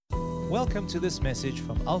Welcome to this message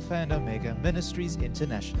from Alpha and Omega Ministries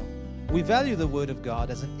International. We value the Word of God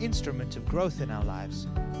as an instrument of growth in our lives,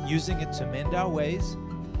 using it to mend our ways,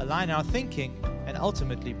 align our thinking, and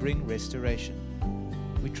ultimately bring restoration.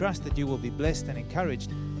 We trust that you will be blessed and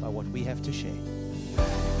encouraged by what we have to share.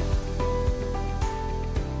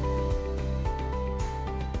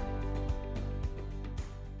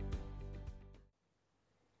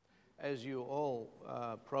 As you all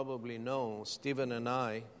probably know, Stephen and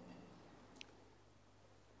I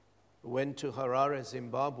went to Harare,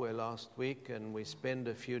 Zimbabwe last week, and we spent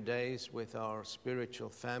a few days with our spiritual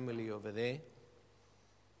family over there.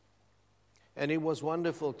 And it was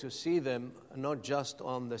wonderful to see them, not just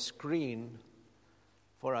on the screen,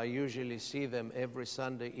 for I usually see them every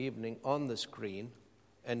Sunday evening on the screen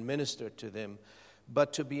and minister to them,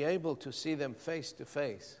 but to be able to see them face to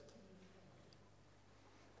face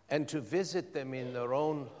and to visit them in their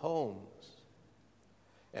own homes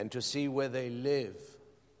and to see where they live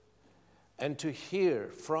and to hear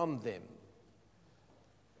from them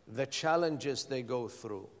the challenges they go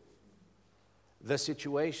through, the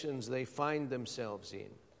situations they find themselves in.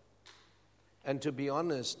 And to be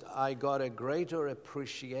honest, I got a greater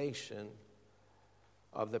appreciation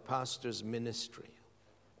of the pastor's ministry,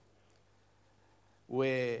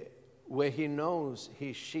 where he knows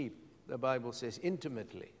his sheep, the Bible says,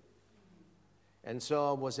 intimately. And so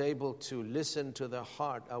I was able to listen to the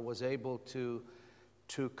heart. I was able to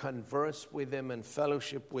converse with them and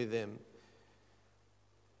fellowship with them.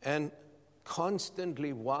 And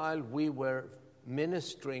constantly while we were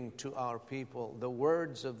ministering to our people, the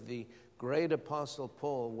words of the great Apostle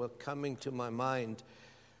Paul were coming to my mind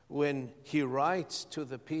when he writes to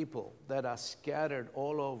the people that are scattered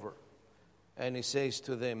all over. And he says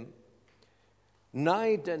to them,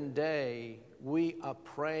 "Night and day we are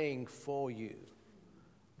praying for you,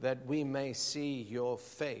 that we may see your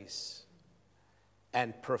face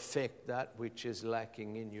and perfect that which is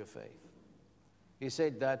lacking in your faith." He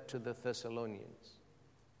said that to the Thessalonians.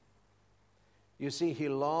 You see, he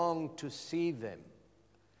longed to see them.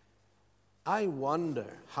 I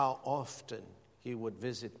wonder how often he would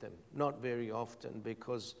visit them. Not very often,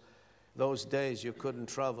 because those days you couldn't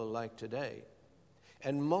travel like today.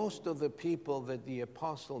 And most of the people that the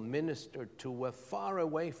apostle ministered to were far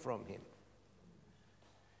away from him.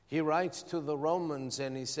 He writes to the Romans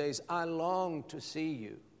and he says, "I long to see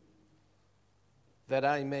you, that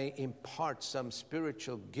I may impart some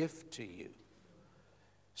spiritual gift to you,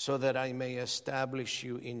 so that I may establish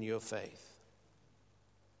you in your faith."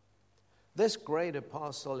 This great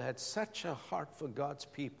apostle had such a heart for God's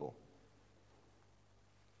people.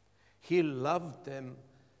 He loved them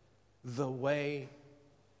the way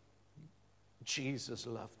Jesus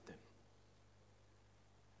loved them.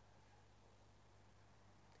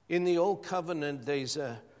 In the Old Covenant, there's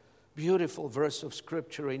a beautiful verse of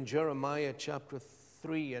Scripture in Jeremiah chapter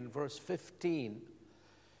 3 and verse 15.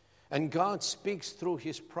 And God speaks through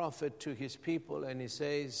his prophet to his people, and he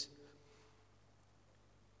says,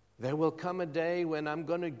 "There will come a day when I'm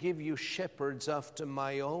going to give you shepherds after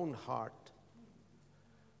my own heart,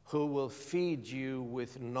 who will feed you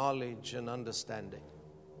with knowledge and understanding."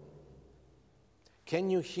 Can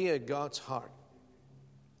you hear God's heart?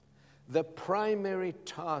 The primary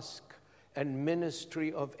task and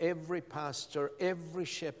ministry of every pastor, every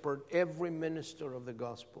shepherd, every minister of the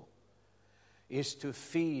gospel is to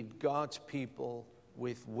feed God's people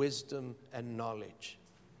with wisdom and knowledge,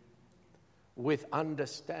 with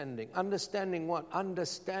understanding. Understanding what?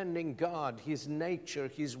 Understanding God, his nature,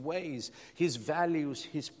 his ways, his values,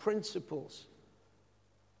 his principles,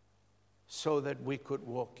 so that we could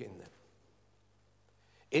walk in them.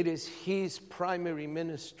 It is his primary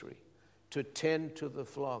ministry to tend to the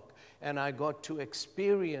flock. And I got to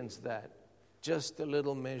experience that, just a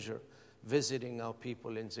little measure, visiting our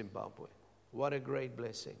people in Zimbabwe. What a great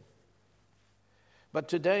blessing. But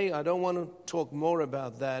today, I don't want to talk more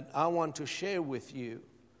about that. I want to share with you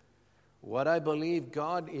what I believe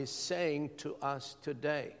God is saying to us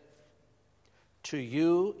today, to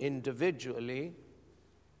you individually,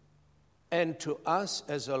 and to us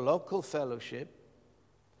as a local fellowship,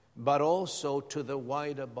 but also to the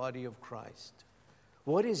wider body of Christ.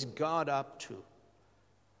 What is God up to?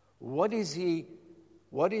 What is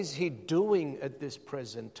he doing at this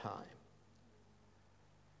present time?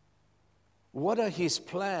 What are his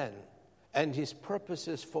plans and his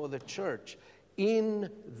purposes for the church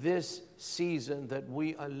in this season that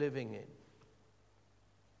we are living in?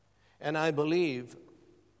 And I believe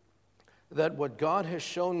that what God has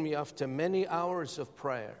shown me after many hours of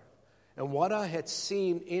prayer, and what I had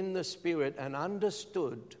seen in the Spirit and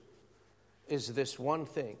understood, is this one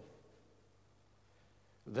thing: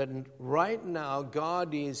 that right now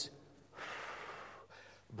God is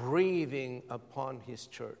breathing upon His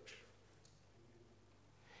church.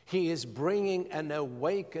 He is bringing an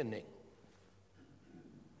awakening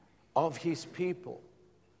of His people.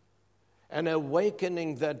 An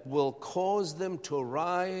awakening that will cause them to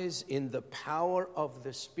rise in the power of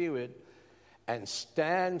the Spirit and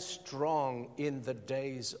stand strong in the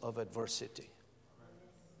days of adversity.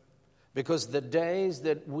 Because the days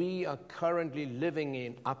that we are currently living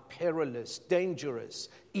in are perilous, dangerous,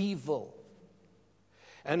 evil.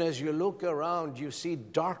 And as you look around, you see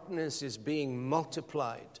darkness is being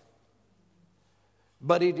multiplied.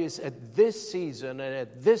 But it is at this season and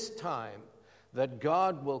at this time that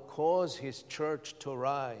God will cause His church to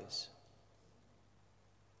rise.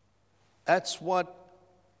 That's what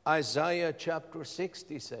Isaiah chapter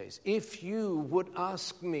 60 says. If you would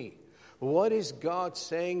ask me, what is God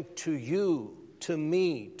saying to you, to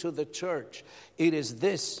me, to the church? It is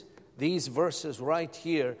these verses right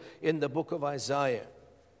here in the book of Isaiah.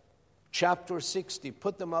 Chapter 60,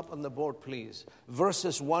 put them up on the board, please.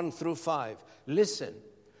 Verses 1 through 5.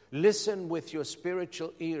 Listen with your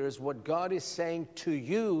spiritual ears what God is saying to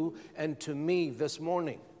you and to me this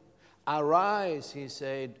morning. Arise, He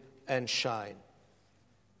said, and shine.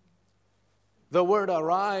 The word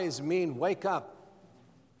arise means wake up,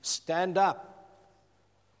 stand up,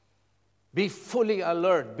 be fully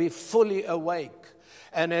alert, be fully awake.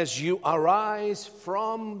 And as you arise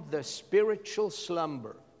from the spiritual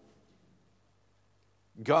slumber,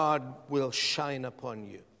 God will shine upon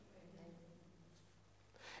you.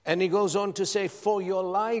 And He goes on to say, for your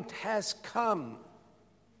light has come.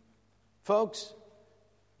 Folks,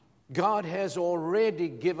 God has already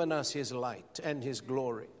given us His light and His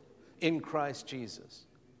glory in Christ Jesus.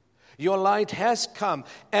 Your light has come,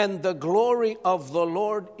 and the glory of the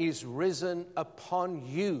Lord is risen upon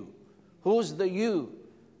you. Who's the you?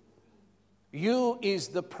 You is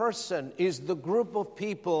the person, is the group of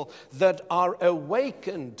people that are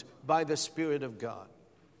awakened by the Spirit of God,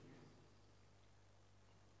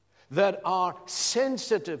 that are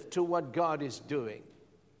sensitive to what God is doing,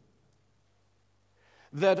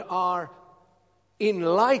 that are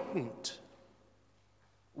enlightened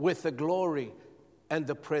with the glory and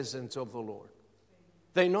the presence of the Lord.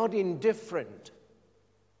 They're not indifferent.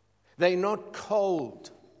 They're not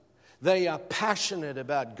cold. They are passionate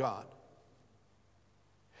about God.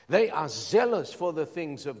 They are zealous for the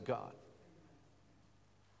things of God.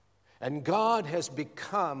 And God has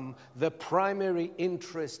become the primary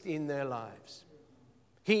interest in their lives.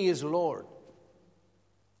 He is Lord.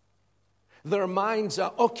 Their minds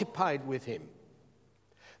are occupied with Him.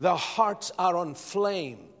 Their hearts are on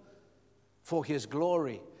flame for His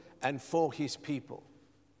glory and for His people.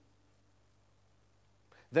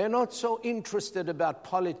 They're not so interested about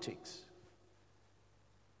politics.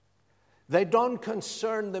 They don't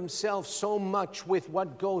concern themselves so much with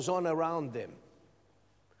what goes on around them.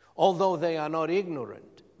 Although they are not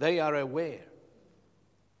ignorant, they are aware.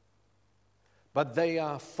 But they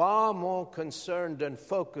are far more concerned and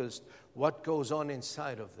focused what goes on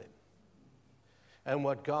inside of them and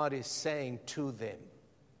what God is saying to them.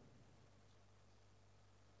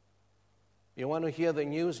 You want to hear the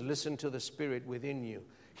news? Listen to the Spirit within you.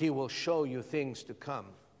 He will show you things to come.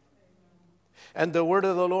 And the word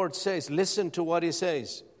of the Lord says, listen to what He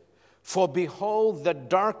says. For behold, the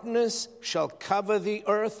darkness shall cover the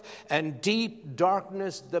earth, and deep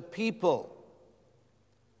darkness the people.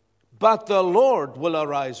 But the Lord will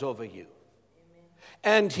arise over you,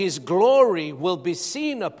 and His glory will be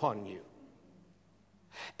seen upon you.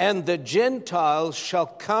 And the Gentiles shall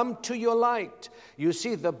come to your light. You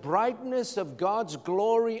see, the brightness of God's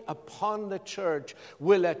glory upon the church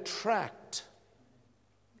will attract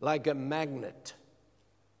like a magnet.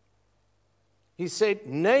 He said,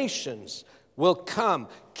 nations will come,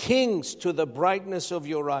 kings, to the brightness of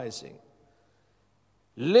your rising.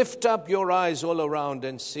 Lift up your eyes all around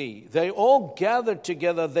and see. They all gather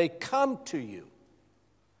together, they come to you.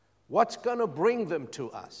 What's going to bring them to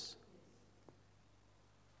us?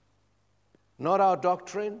 Not our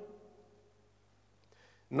doctrine,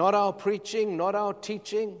 not our preaching, not our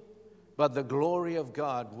teaching, but the glory of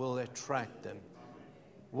God will attract them,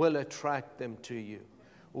 to you.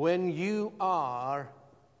 When you are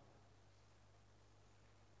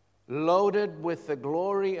loaded with the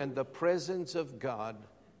glory and the presence of God,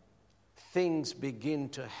 things begin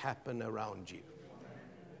to happen around you.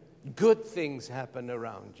 Good things happen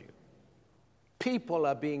around you. People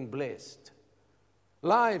are being blessed.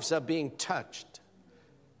 Lives are being touched.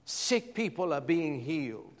 Sick people are being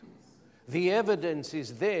healed. The evidence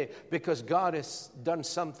is there because God has done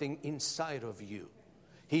something inside of you.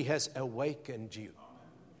 He has awakened you.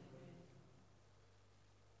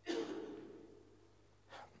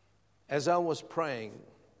 as I was praying,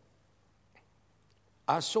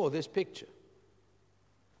 I saw this picture.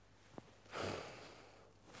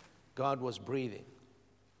 God was breathing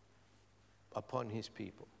upon His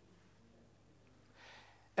people.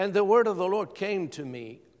 And the word of the Lord came to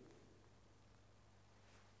me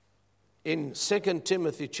in 2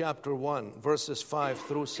 Timothy chapter 1, verses 5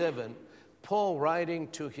 through 7, Paul writing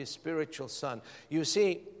to his spiritual son. You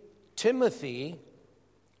see, Timothy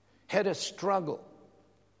had a struggle.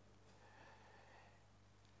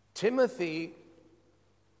 Timothy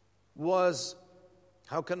was,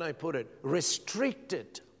 how can I put it,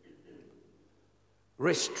 restricted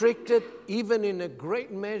even in a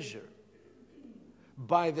great measure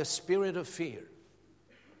by the spirit of fear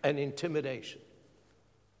and intimidation.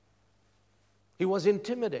 He was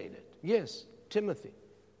intimidated. Yes, Timothy.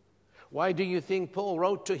 Why do you think Paul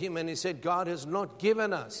wrote to him and he said, God has not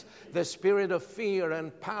given us the spirit of fear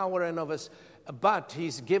and power and of us, but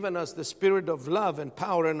He's given us the spirit of love and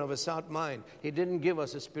power and of a sound mind. He didn't give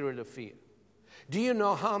us a spirit of fear. Do you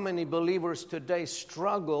know how many believers today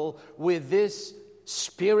struggle with this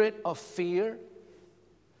spirit of fear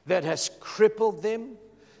that has crippled them,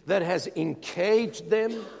 that has encaged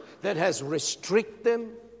them, that has restricted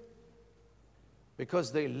them?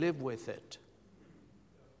 Because they live with it.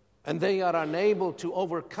 And they are unable to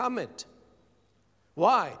overcome it.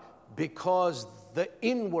 Why? Because the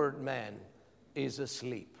inward man is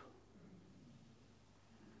asleep.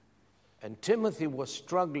 And Timothy was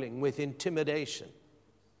struggling with intimidation.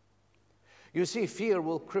 You see, fear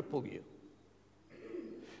will cripple you.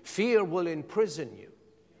 Fear will imprison you.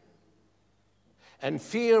 And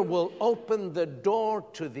fear will open the door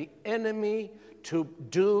to the enemy to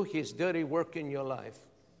do his dirty work in your life.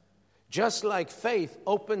 Just like faith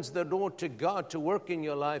opens the door to God to work in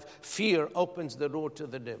your life, fear opens the door to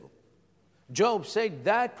the devil. Job said,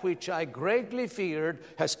 that which I greatly feared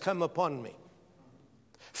has come upon me.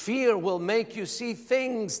 Fear will make you see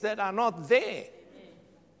things that are not there.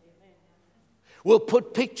 Will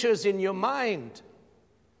put pictures in your mind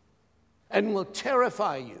and will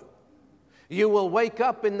terrify you. You will wake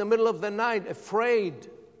up in the middle of the night afraid.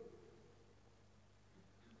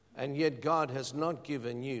 And yet God has not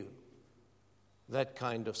given you that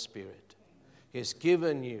kind of spirit. He has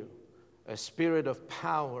given you a spirit of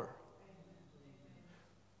power.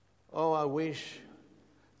 Oh, I wish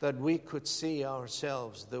that we could see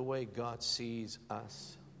ourselves the way God sees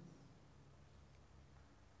us.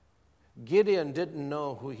 Gideon didn't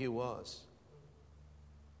know who he was.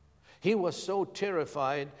 He was so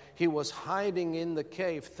terrified, he was hiding in the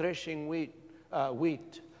cave, threshing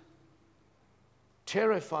wheat,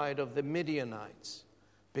 terrified of the Midianites,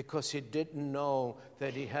 because he didn't know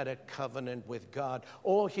that he had a covenant with God,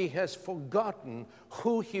 or he has forgotten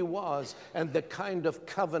who he was and the kind of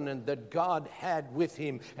covenant that God had with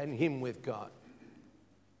him and him with God.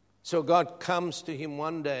 So God comes to him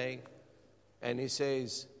one day and He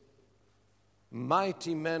says,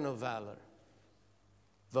 mighty man of valor,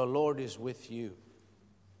 the Lord is with you.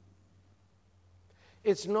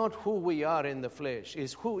 It's not who we are in the flesh,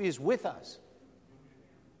 it's who is with us.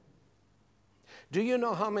 Do you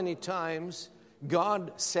know how many times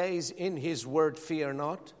God says in His word, fear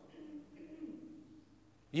not?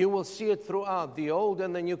 You will see it throughout the Old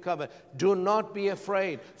and the New Covenant. Do not be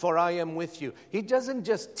afraid, for I am with you. He doesn't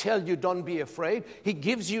just tell you don't be afraid. He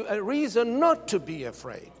gives you a reason not to be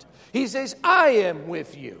afraid. He says, I am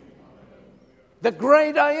with you. The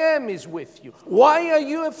great I am is with you. Why are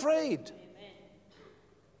you afraid?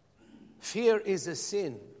 Fear is a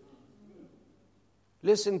sin.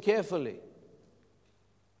 Listen carefully.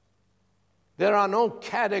 There are no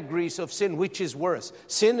categories of sin, which is worse.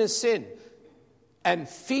 Sin is sin. And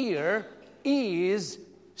fear is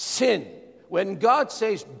sin. When God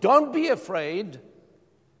says, don't be afraid,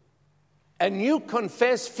 and you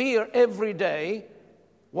confess fear every day,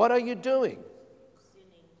 what are you doing?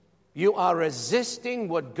 Sinning. You are resisting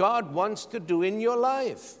what God wants to do in your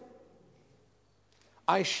life.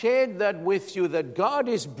 I shared that with you, that God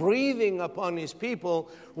is breathing upon His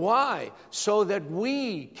people. Why? So that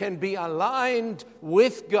we can be aligned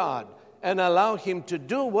with God and allow Him to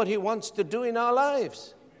do what He wants to do in our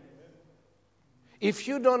lives. If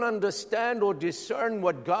you don't understand or discern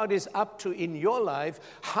what God is up to in your life,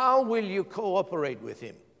 how will you cooperate with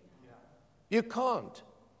Him? You can't.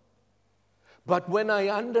 But when I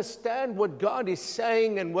understand what God is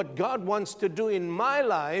saying and what God wants to do in my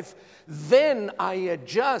life, then I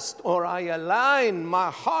adjust or I align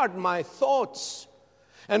my heart, my thoughts,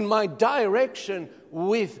 and my direction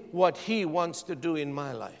with what He wants to do in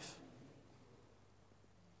my life.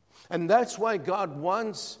 And that's why God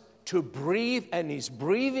wants to breathe, and He's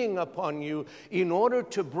breathing upon you in order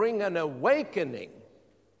to bring an awakening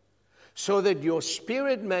so that your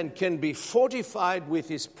spirit man can be fortified with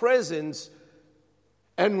His presence.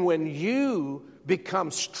 And when you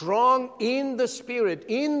become strong in the Spirit,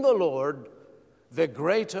 in the Lord, the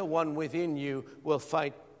greater one within you will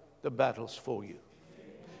fight the battles for you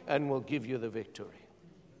and will give you the victory.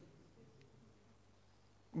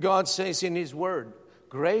 God says in His Word,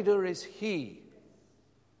 greater is He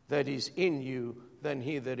that is in you than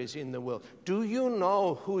he that is in the world. Do you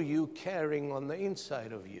know who you're carrying on the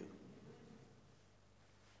inside of you?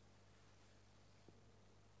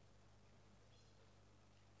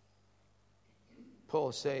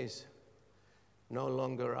 Paul says, no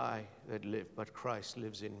longer I that live, but Christ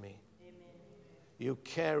lives in me. Amen. You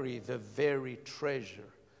carry the very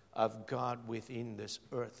treasure of God within this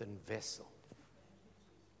earthen vessel.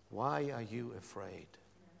 Why are you afraid?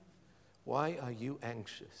 Why are you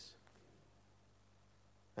anxious?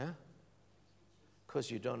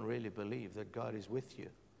 Because you don't really believe that God is with you.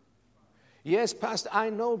 Yes, Pastor,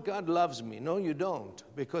 I know God loves me. No, you don't.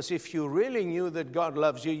 Because if you really knew that God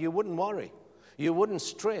loves you, you wouldn't worry. You wouldn't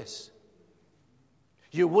stress.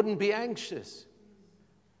 You wouldn't be anxious.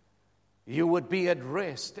 You would be at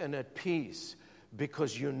rest and at peace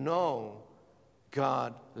because you know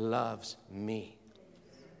God loves me.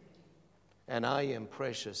 And I am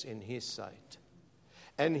precious in His sight.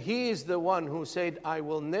 And He is the one who said, I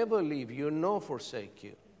will never leave you nor forsake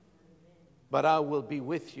you, but I will be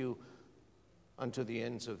with you unto the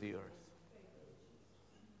ends of the earth.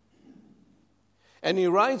 And he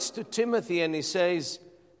writes to Timothy and he says,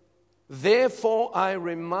 therefore I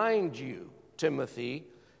remind you, Timothy,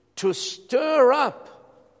 to stir up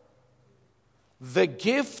the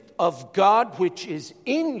gift of God which is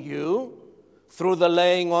in you through the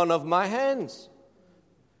laying on of my hands.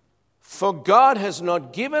 For God has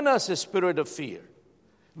not given us a spirit of fear,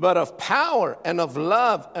 but of power and of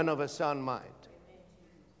love and of a sound mind.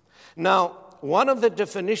 Now, one of the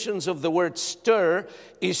definitions of the word stir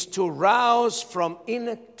is to rouse from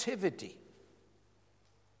inactivity.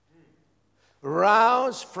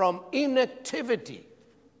 Rouse from inactivity.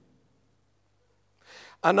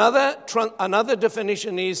 Another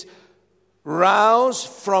definition is rouse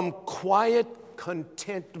from quiet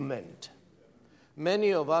contentment.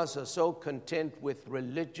 Many of us are so content with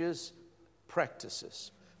religious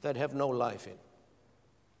practices that have no life in.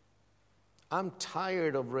 I'm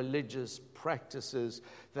tired of religious practices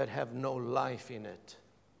that have no life in it.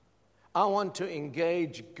 I want to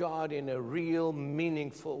engage God in a real,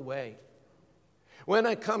 meaningful way. When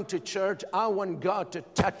I come to church, I want God to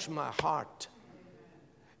touch my heart.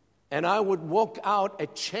 And I would walk out a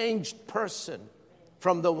changed person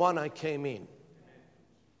from the one I came in.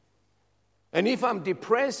 And if I'm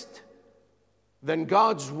depressed, then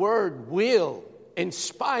God's word will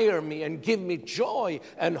inspire me and give me joy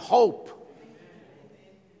and hope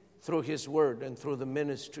through His word and through the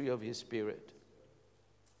ministry of His Spirit.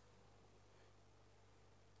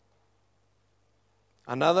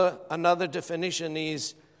 Another definition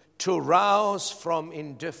is to rouse from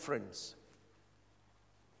indifference.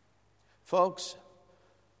 Folks,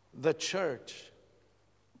 the church,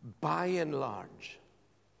 by and large,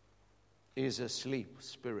 is asleep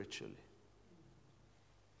spiritually.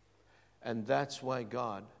 And that's why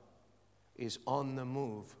God is on the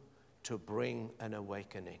move to bring an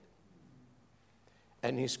awakening.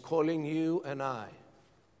 And He's calling you and I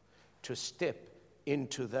to step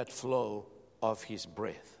into that flow of His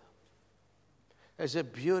breath. There's a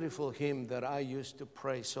beautiful hymn that I used to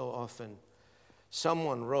pray so often.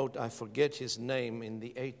 Someone wrote, I forget his name, in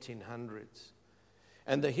the 1800s.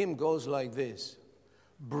 And the hymn goes like this.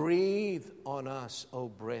 Breathe on us, O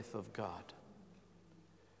breath of God,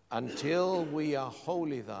 until we are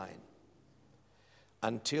wholly Thine,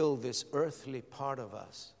 until this earthly part of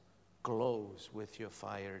us glows with Your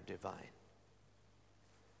fire divine.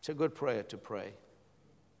 It's a good prayer to pray.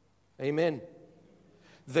 Amen.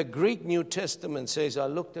 The Greek New Testament says, I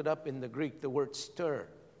looked it up in the Greek, the word stir.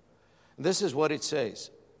 This is what it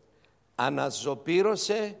says.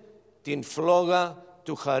 Αναζωπήρωσε την φλόγα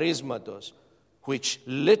του χαρίσματος, which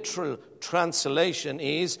literal translation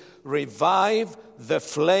is, revive the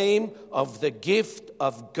flame of the gift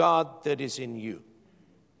of God that is in you.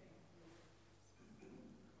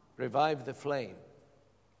 Revive the flame.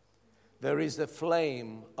 There is the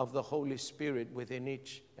flame of the Holy Spirit within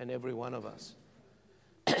each and every one of us.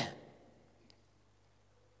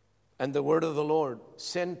 And the word of the Lord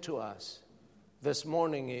sent to us this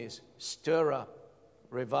morning is, stir up,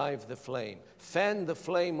 revive the flame. Fan the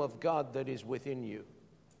flame of God that is within you.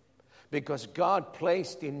 Because God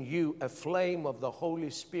placed in you a flame of the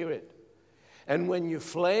Holy Spirit. And when you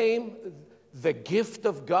flame the gift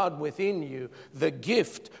of God within you, the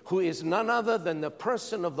gift, who is none other than the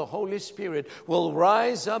person of the Holy Spirit, will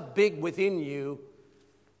rise up big within you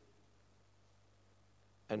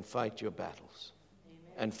and fight your battles.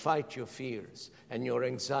 Amen. And fight your fears and your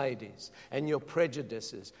anxieties and your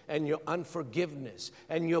prejudices and your unforgiveness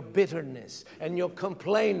and your bitterness and your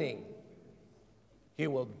complaining. He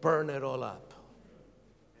will burn it all up.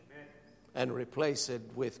 Amen. And replace it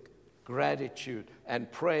with gratitude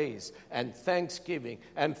and praise and thanksgiving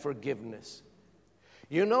and forgiveness.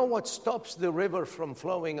 You know what stops the river from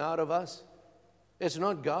flowing out of us? It's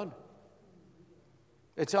not God.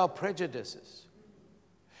 It's our prejudices.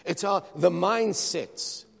 It's the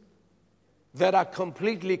mindsets that are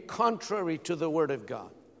completely contrary to the Word of God.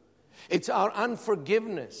 It's our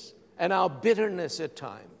unforgiveness and our bitterness at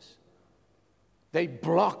times. They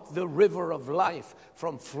block the river of life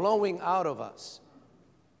from flowing out of us.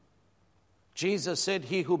 Jesus said,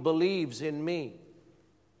 "He who believes in me,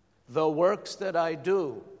 the works that I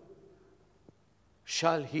do,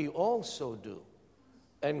 shall he also do.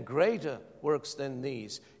 And greater works than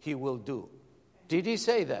these he will do." Did he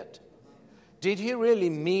say that? Did he really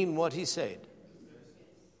mean what he said?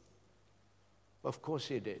 Of course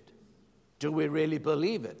he did. Do we really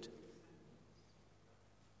believe it?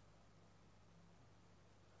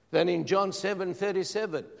 Then in John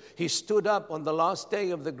 7:37, he stood up on the last day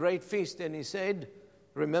of the great feast and he said,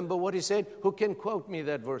 remember what he said? Who can quote me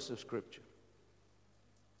that verse of Scripture?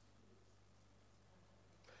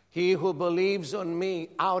 "He who believes on me,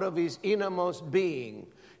 out of his innermost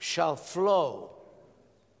being shall flow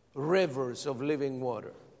rivers of living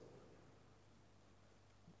water."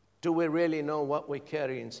 Do we really know what we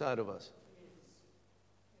carry inside of us?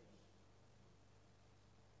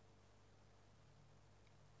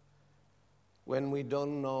 When we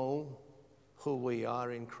don't know who we are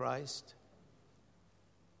in Christ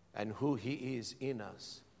and who He is in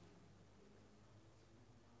us,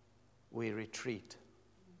 we retreat,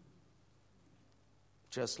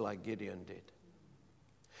 just like Gideon did.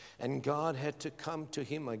 And God had to come to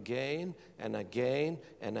him again and again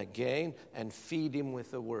and again and feed him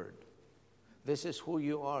with the word. "This is who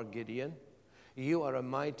you are, Gideon. You are a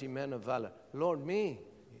mighty man of valor." "Lord, me?"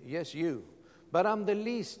 "Yes, you. But I'm the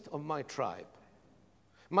least of my tribe.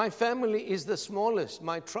 My family is the smallest,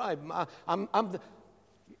 my tribe.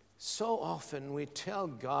 So often we tell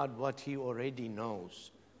God what He already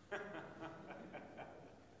knows.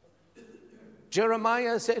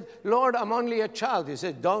 Jeremiah said, "Lord, I'm only a child." He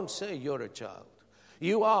said, "Don't say you're a child.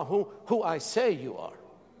 You are who I say you are.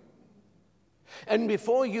 And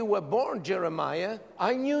before you were born, Jeremiah,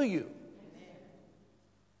 I knew you.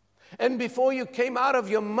 And before you came out of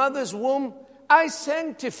your mother's womb, I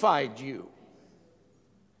sanctified you.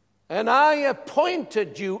 And I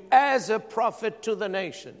appointed you as a prophet to the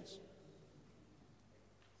nations."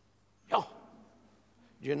 Oh,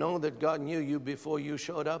 do you know that God knew you before you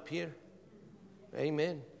showed up here?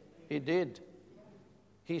 Amen. He did.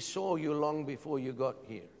 He saw you long before you got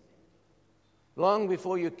here. Long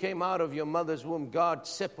before you came out of your mother's womb, God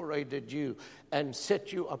separated you and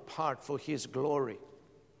set you apart for His glory.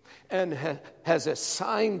 And has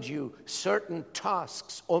assigned you certain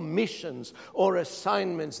tasks or missions or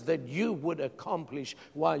assignments that you would accomplish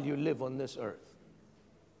while you live on this earth.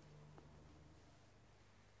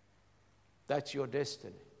 That's your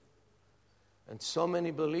destiny. And so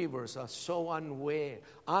many believers are so unaware,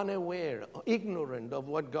 ignorant of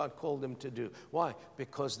what God called them to do. Why?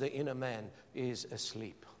 Because the inner man is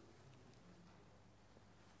asleep.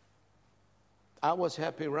 I was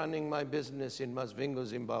happy running my business in Masvingo,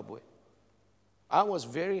 Zimbabwe. I was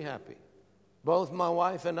very happy. Both my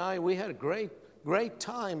wife and I, we had a great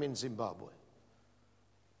time in Zimbabwe.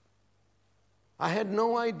 I had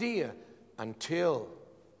no idea until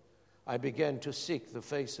I began to seek the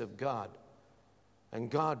face of God. And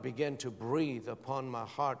God began to breathe upon my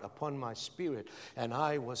heart, upon my spirit, and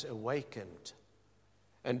I was awakened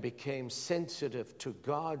and became sensitive to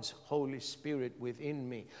God's Holy Spirit within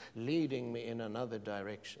me, leading me in another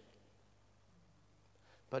direction.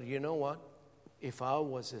 But you know what? If I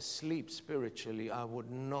was asleep spiritually, I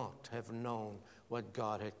would not have known what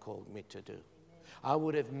God had called me to do. I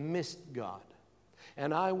would have missed God,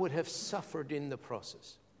 and I would have suffered in the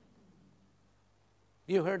process.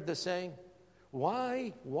 You heard the saying?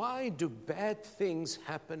 Why do bad things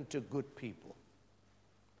happen to good people?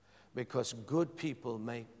 Because good people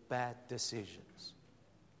make bad decisions.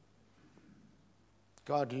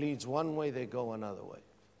 God leads one way, they go another way.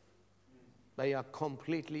 They are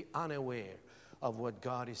completely unaware of what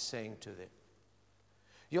God is saying to them.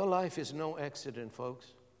 Your life is no accident, folks.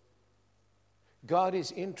 God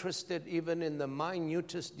is interested even in the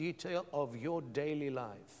minutest detail of your daily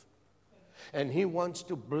life. And He wants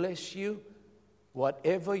to bless you.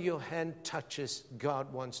 Whatever your hand touches,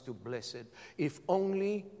 God wants to bless it. If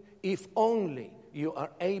only you are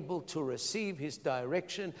able to receive His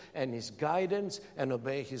direction and His guidance and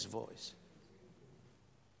obey His voice.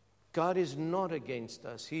 God is not against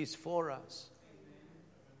us. He is for us.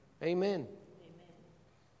 Amen.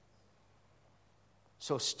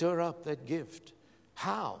 So stir up that gift.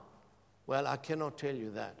 How? Well, I cannot tell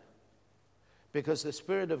you that. Because the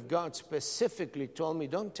Spirit of God specifically told me,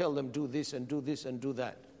 don't tell them do this and do this and do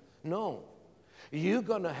that. No. You're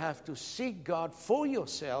going to have to seek God for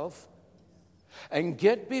yourself and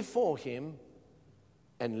get before Him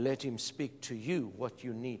and let Him speak to you what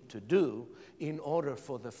you need to do in order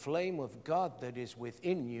for the flame of God that is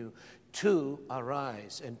within you to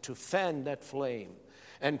arise and to fan that flame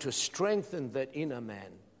and to strengthen that inner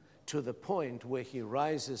man to the point where he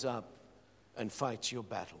rises up and fights your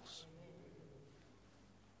battles.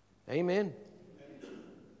 Amen.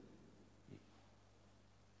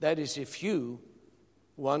 That is, if you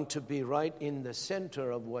want to be right in the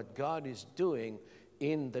center of what God is doing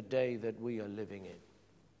in the day that we are living in.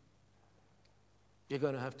 You're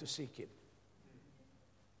going to have to seek Him.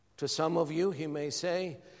 To some of you, He may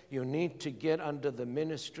say, you need to get under the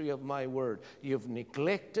ministry of my word. You've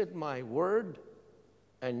neglected my word,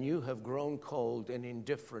 and you have grown cold and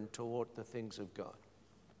indifferent toward the things of God.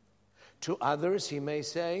 To others, He may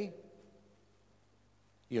say,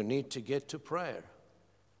 you need to get to prayer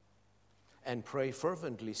and pray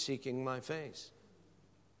fervently, seeking my face.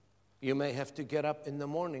 You may have to get up in the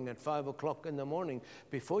morning at 5 o'clock in the morning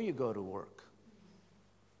before you go to work.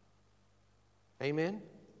 Amen?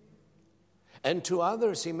 And to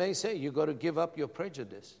others, He may say, you've got to give up your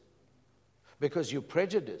prejudice because you're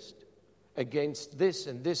prejudiced against this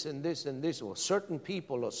and this and this and this, or certain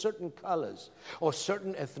people or certain colors or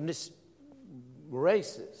certain ethnic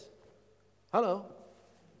races. Hello?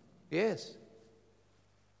 Yes.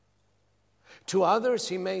 To others,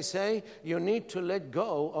 He may say, you need to let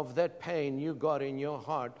go of that pain you got in your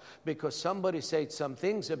heart because somebody said some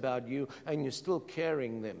things about you and you're still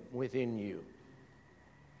carrying them within you.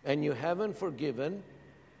 And you haven't forgiven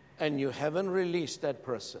and you haven't released that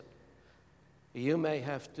person. You may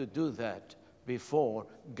have to do that before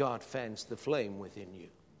God fans the flame within you.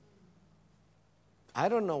 I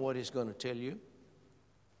don't know what He's going to tell you.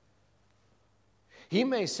 He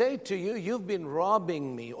may say to you, you've been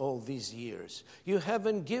robbing me all these years. You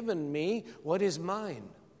haven't given me what is mine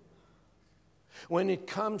when it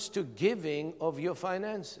comes to giving of your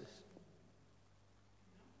finances.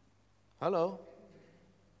 Hello?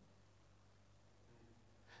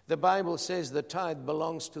 The Bible says the tithe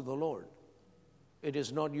belongs to the Lord. It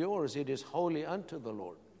is not yours, it is wholly unto the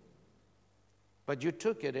Lord. But you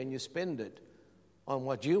took it and you spent it on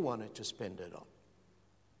what you wanted to spend it on.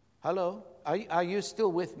 Hello? Are you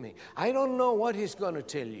still with me? I don't know what He's going to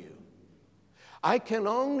tell you. I can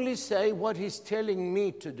only say what He's telling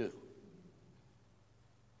me to do.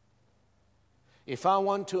 If I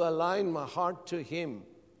want to align my heart to Him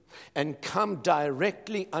and come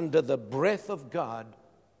directly under the breath of God,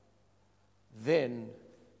 then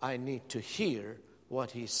I need to hear what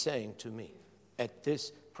He's saying to me at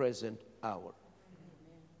this present hour.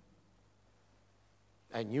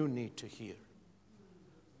 And you need to hear.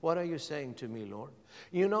 What are you saying to me, Lord?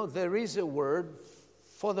 You know, there is a word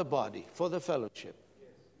for the body, for the fellowship.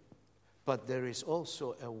 But there is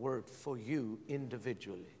also a word for you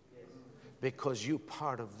individually. Because you're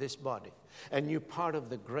part of this body. And you're part of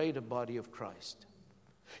the greater body of Christ.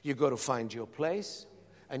 You got to find your place.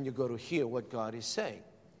 And you got to hear what God is saying.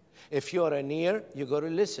 If you're an ear, you got to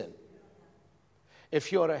listen.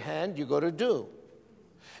 If you're a hand, you got to do.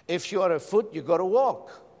 If you're a foot, you got to walk.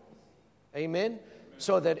 Amen?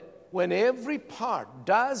 So that when every part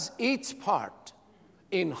does its part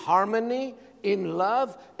in harmony, in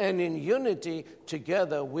love, and in unity,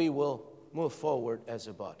 together we will move forward as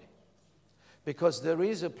a body. Because there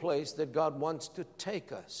is a place that God wants to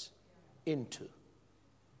take us into.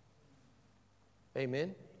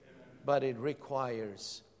 Amen? But it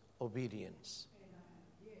requires obedience.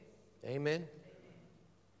 Amen?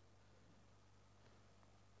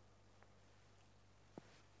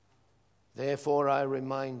 Therefore, I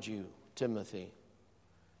remind you, Timothy,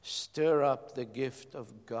 stir up the gift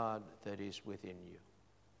of God that is within you.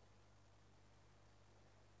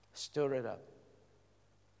 Stir it up.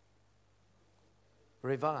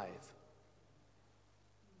 Revive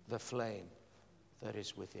the flame that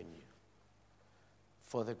is within you.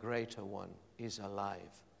 For the greater one is alive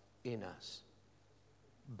in us.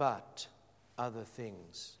 But other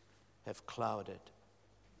things have clouded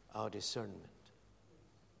our discernment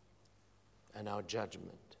and our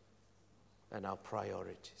judgment and our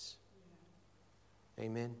priorities.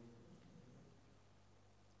 Amen?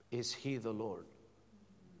 Is He the Lord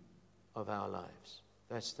of our lives?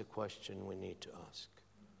 That's the question we need to ask.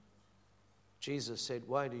 Jesus said,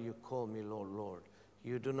 why do you call me Lord, Lord?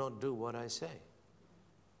 You do not do what I say.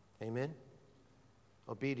 Amen?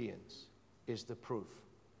 Obedience is the proof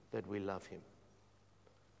that we love Him.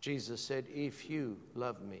 Jesus said, if you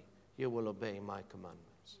love me, you will obey my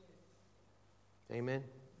commandments. Amen?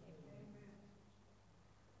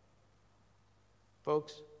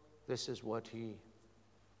 Folks, this is what He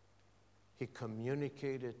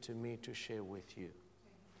communicated to me to share with you.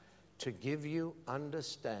 To give you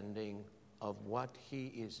understanding of what He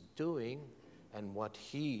is doing and what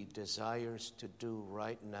He desires to do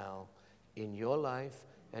right now in your life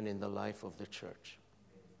and in the life of the church.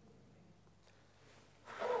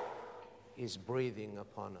 He's breathing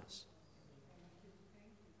upon us.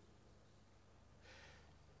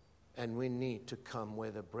 And we need to come where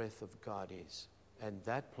the breath of God is. And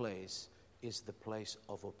that place is the place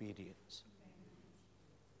of obedience.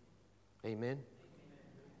 Amen?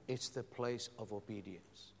 It's the place of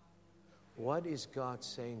obedience. What is God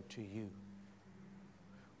saying to you?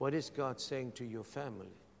 What is God saying to your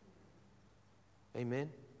family? Amen?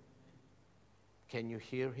 Can you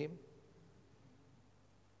hear Him?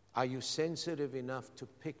 Are you sensitive enough to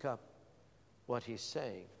pick up what He's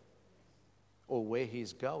saying or where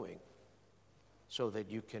He's going so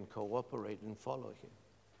that you can cooperate and follow Him?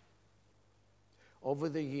 Over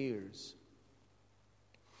the years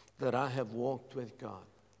that I have walked with God,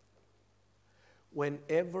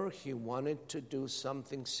 whenever He wanted to do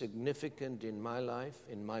something significant in my life,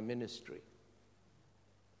 in my ministry,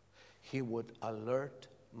 He would alert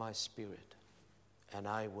my spirit and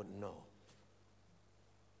I would know.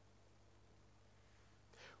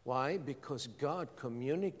 Why? Because God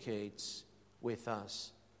communicates with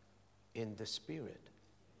us in the Spirit.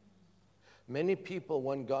 Many people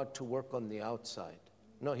want God to work on the outside.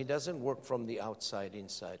 No, He doesn't work from the outside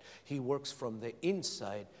inside. He works from the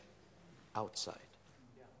inside outside.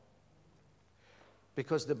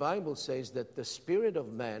 Because the Bible says that the spirit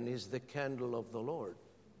of man is the candle of the Lord.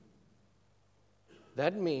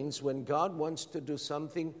 That means when God wants to do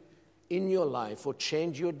something in your life or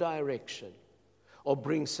change your direction or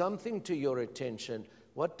bring something to your attention,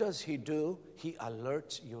 what does He do? He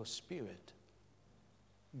alerts your spirit.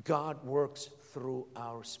 God works through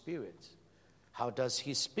our spirits. How does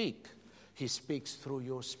He speak? He speaks through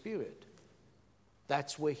your spirit.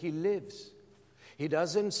 That's where He lives. He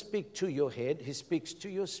doesn't speak to your head, He speaks to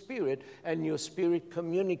your spirit, and your spirit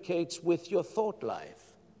communicates with your thought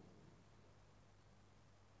life.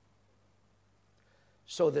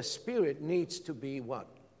 So the spirit needs to be what?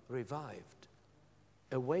 Revived,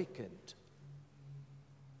 awakened.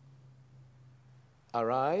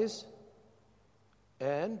 Arise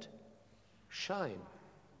and shine.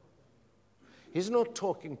 He's not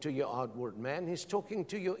talking to your outward man, He's talking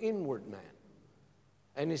to your inward man.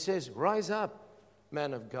 And He says, rise up,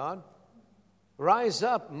 man of God. Rise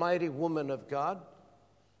up, mighty woman of God.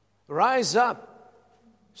 Rise up.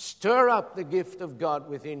 Stir up the gift of God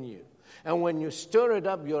within you. And when you stir it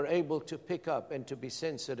up, you're able to pick up and to be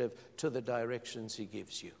sensitive to the directions He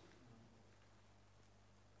gives you.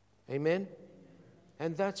 Amen?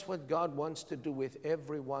 And that's what God wants to do with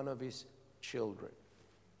every one of His children.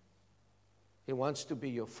 He wants to be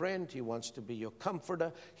your friend. He wants to be your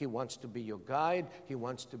comforter. He wants to be your guide. He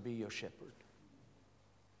wants to be your shepherd.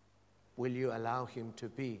 Will you allow Him to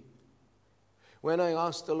be? When I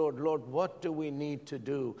asked the Lord, Lord, what do we need to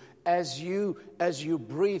do? As you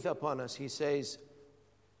breathe upon us, He says,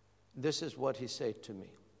 this is what He said to me.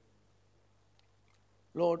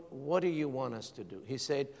 Lord, what do you want us to do? He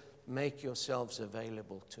said, make yourselves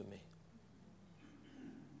available to me.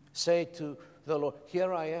 Say to the Lord,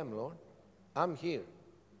 here I am, Lord. I'm here.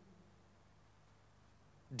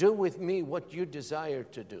 Do with me what you desire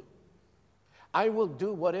to do. I will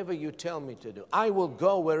do whatever you tell me to do. I will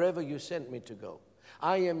go wherever you sent me to go.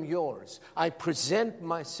 I am yours. I present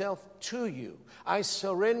myself to you. I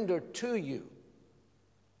surrender to you.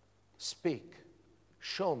 Speak,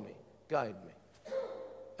 show me, guide me.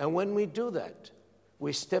 And when we do that,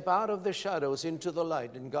 we step out of the shadows into the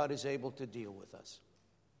light, and God is able to deal with us.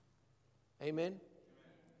 Amen?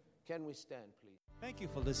 Can we stand, please? Thank you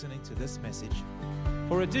for listening to this message.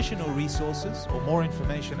 For additional resources or more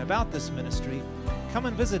information about this ministry, come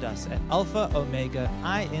and visit us at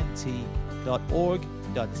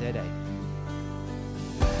alphaomegaint.org.za.